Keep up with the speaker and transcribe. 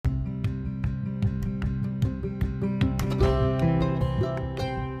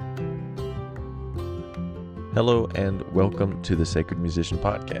Hello and welcome to the Sacred Musician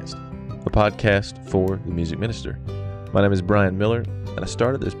Podcast, a podcast for the music minister. My name is Brian Miller, and I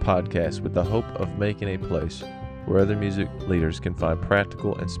started this podcast with the hope of making a place where other music leaders can find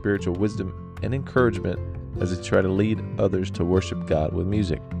practical and spiritual wisdom and encouragement as they try to lead others to worship God with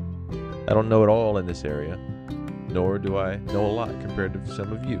music. I don't know it all in this area, nor do I know a lot compared to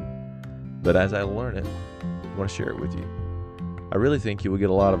some of you, but as I learn it, I want to share it with you. I really think you will get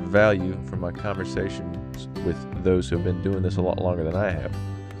a lot of value from my conversations with those who have been doing this a lot longer than I have.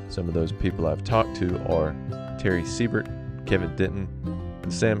 Some of those people I've talked to are Terry Siebert, Kevin Denton,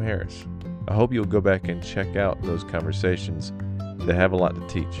 and Sam Harris. I hope you'll go back and check out those conversations. They have a lot to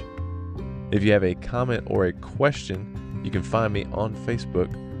teach. If you have a comment or a question, you can find me on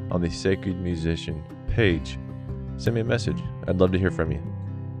Facebook on the Sacred Musician page. Send me a message. I'd love to hear from you.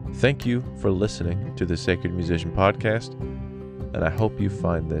 Thank you for listening to the Sacred Musician Podcast, and I hope you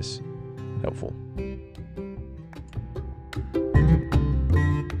find this helpful.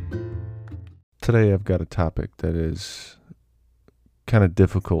 Today I've got a topic that is kind of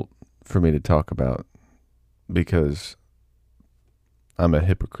difficult for me to talk about because I'm a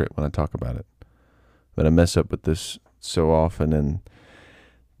hypocrite when I talk about it. But I mess up with this so often, and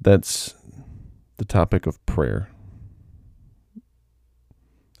that's the topic of prayer.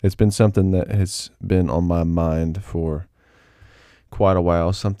 It's been something that has been on my mind for quite a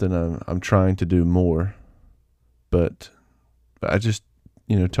while, something I'm trying to do more, but I just,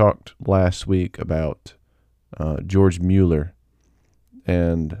 talked last week about George Mueller,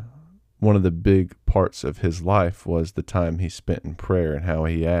 and one of the big parts of his life was the time he spent in prayer and how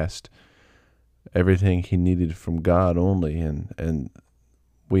he asked everything he needed from God only, and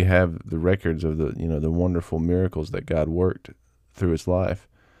we have the records of the wonderful miracles that God worked through his life,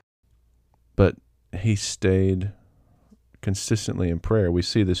 but he stayed consistently in prayer. We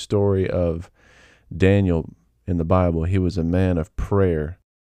see the story of Daniel in the Bible. He was a man of prayer.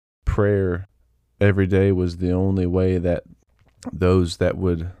 Prayer every day was the only way that those that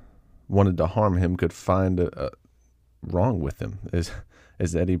wanted to harm him could find a wrong with him, is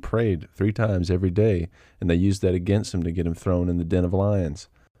that he prayed 3 times every day, and they used that against him to get him thrown in the den of lions.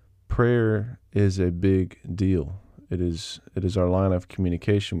 Prayer is a big deal. It is our line of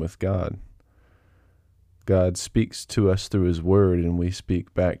communication with God. God speaks to us through his word, and we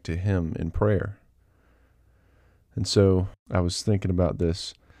speak back to him in prayer. And so I was thinking about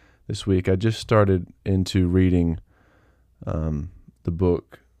this week. I just started into reading the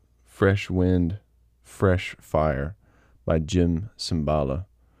book Fresh Wind, Fresh Fire by Jim Cymbala.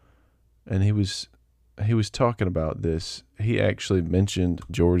 And he was talking about this. He actually mentioned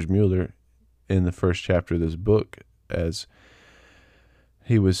George Mueller in the first chapter of this book as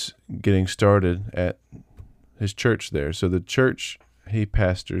he was getting started at his church there. So the church he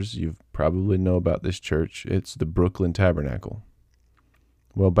pastors, you probably know about this church. It's the Brooklyn Tabernacle.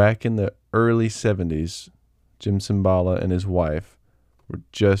 Well, back in the early 70s, Jim Cymbala and his wife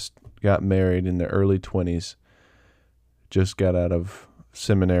just got married in their early 20s, just got out of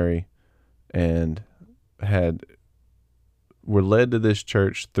seminary, and were led to this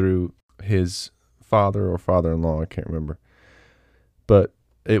church through his father or father-in-law, I can't remember. But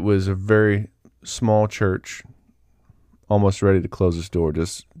it was a very small church, almost ready to close its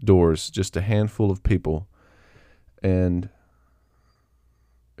doors, just a handful of people, and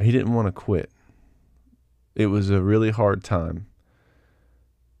he didn't want to quit. It was a really hard time,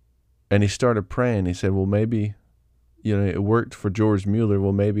 and he started praying. He said, well, maybe, it worked for George Mueller.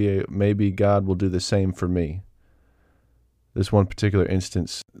 Well, maybe God will do the same for me. This one particular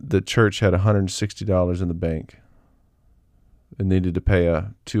instance, the church had $160 in the bank. It needed to pay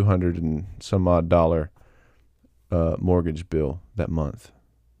a $200 and some odd mortgage bill that month,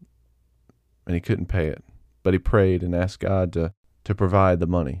 and he couldn't pay it. But he prayed and asked God to provide the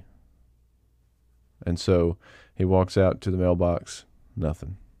money. And so he walks out to the mailbox,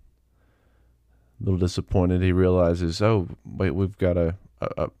 nothing. A little disappointed, he realizes, oh wait, we've got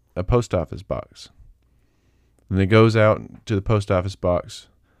a post office box. And he goes out to the post office box,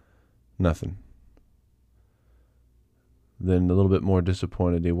 nothing. Then a little bit more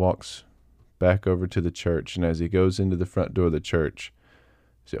disappointed, he walks back over to the church, and as he goes into the front door of the church,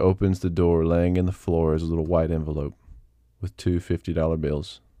 he opens the door. Laying in the floor is a little white envelope with 2 $50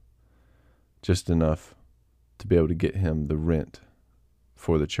 bills, just enough to be able to get him the rent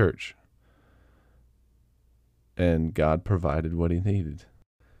for the church. And God provided what he needed.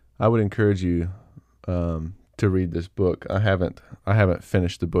 I would encourage you to read this book. I haven't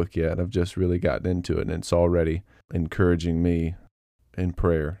finished the book yet. I've just really gotten into it, and it's already encouraging me in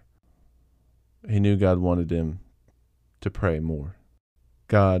prayer. He knew God wanted him to pray more.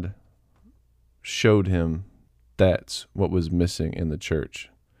 God showed him that's what was missing in the church.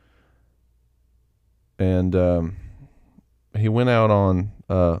 And he went out on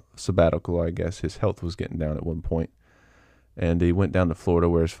sabbatical, I guess. His health was getting down at one point. And he went down to Florida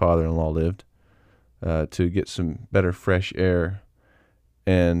where his father-in-law lived to get some better fresh air.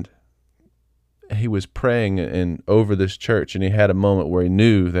 And he was praying over this church, and he had a moment where he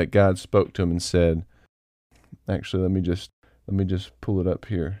knew that God spoke to him and said, actually, let me just pull it up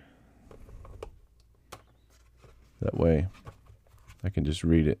here. That way I can just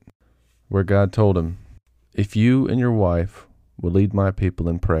read it. Where God told him, "If you and your wife will lead my people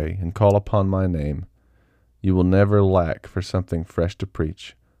and pray and call upon my name, you will never lack for something fresh to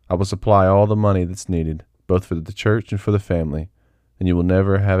preach. I will supply all the money that's needed, both for the church and for the family, and you will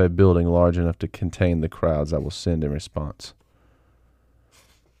never have a building large enough to contain the crowds I will send in response."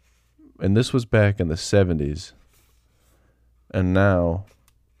 And this was back in the 70s. And now,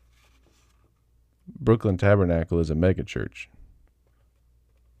 Brooklyn Tabernacle is a megachurch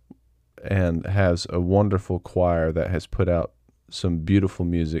and has a wonderful choir that has put out some beautiful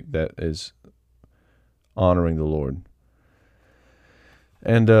music that is honoring the Lord.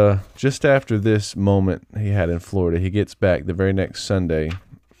 And just after this moment he had in Florida, he gets back the very next Sunday.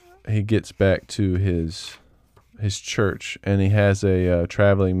 He gets back to his church, and he has a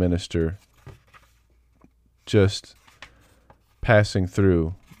traveling minister just passing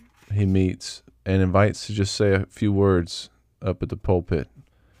through. He meets and invites to just say a few words up at the pulpit.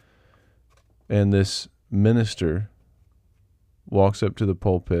 And this minister walks up to the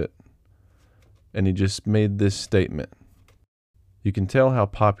pulpit, and he just made this statement: "You can tell how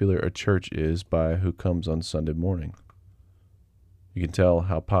popular a church is by who comes on Sunday morning. You can tell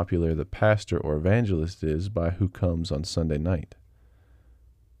how popular the pastor or evangelist is by who comes on Sunday night.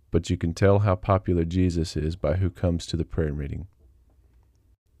 But you can tell how popular Jesus is by who comes to the prayer meeting."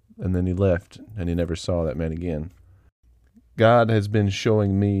 And then he left, and he never saw that man again. God has been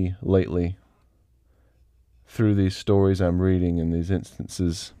showing me lately, through these stories I'm reading and these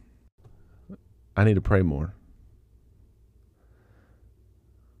instances, I need to pray more.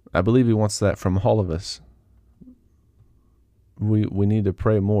 I believe he wants that from all of us. We need to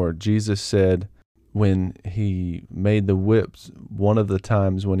pray more. Jesus said when he made the whips, one of the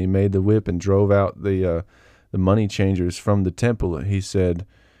times when he made the whip and drove out the money changers from the temple, he said,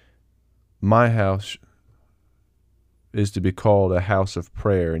 "My house is to be called a house of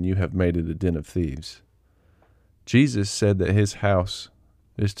prayer, and you have made it a den of thieves." Jesus said that his house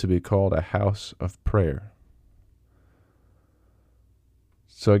is to be called a house of prayer.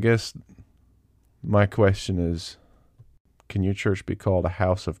 So I guess my question is, can your church be called a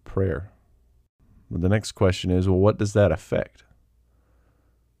house of prayer? Well, the next question is, well, what does that affect?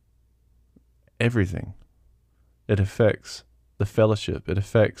 Everything. It affects the fellowship. It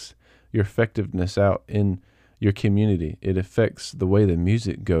affects your effectiveness out in your community. It affects the way the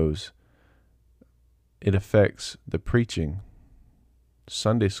music goes. It affects the preaching,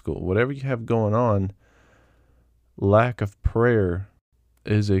 Sunday school, whatever you have going on. Lack of prayer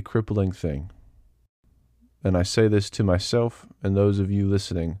is a crippling thing. And I say this to myself and those of you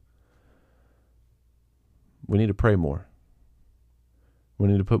listening. We need to pray more. We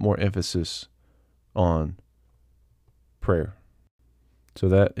need to put more emphasis on prayer. So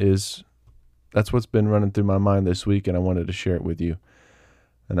that's what's been running through my mind this week, and I wanted to share it with you.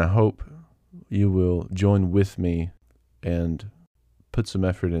 And I hope you will join with me and put some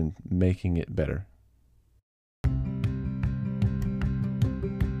effort in making it better.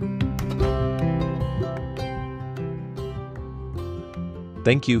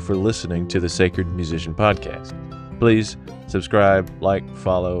 Thank you for listening to the Sacred Musician Podcast. Please subscribe, like,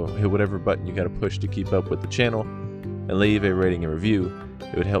 follow, hit whatever button you got to push to keep up with the channel, and leave a rating and review.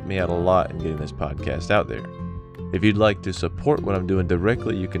 It would help me out a lot in getting this podcast out there. If you'd like to support what I'm doing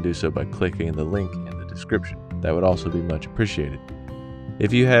directly, you can do so by clicking the link in the description. That would also be much appreciated.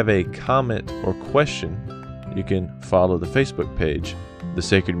 If you have a comment or question, you can follow the Facebook page, The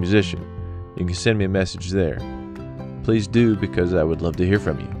Sacred Musician. You can send me a message there. Please do, because I would love to hear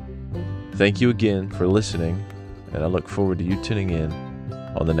from you. Thank you again for listening, and I look forward to you tuning in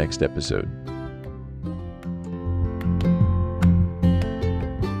on the next episode.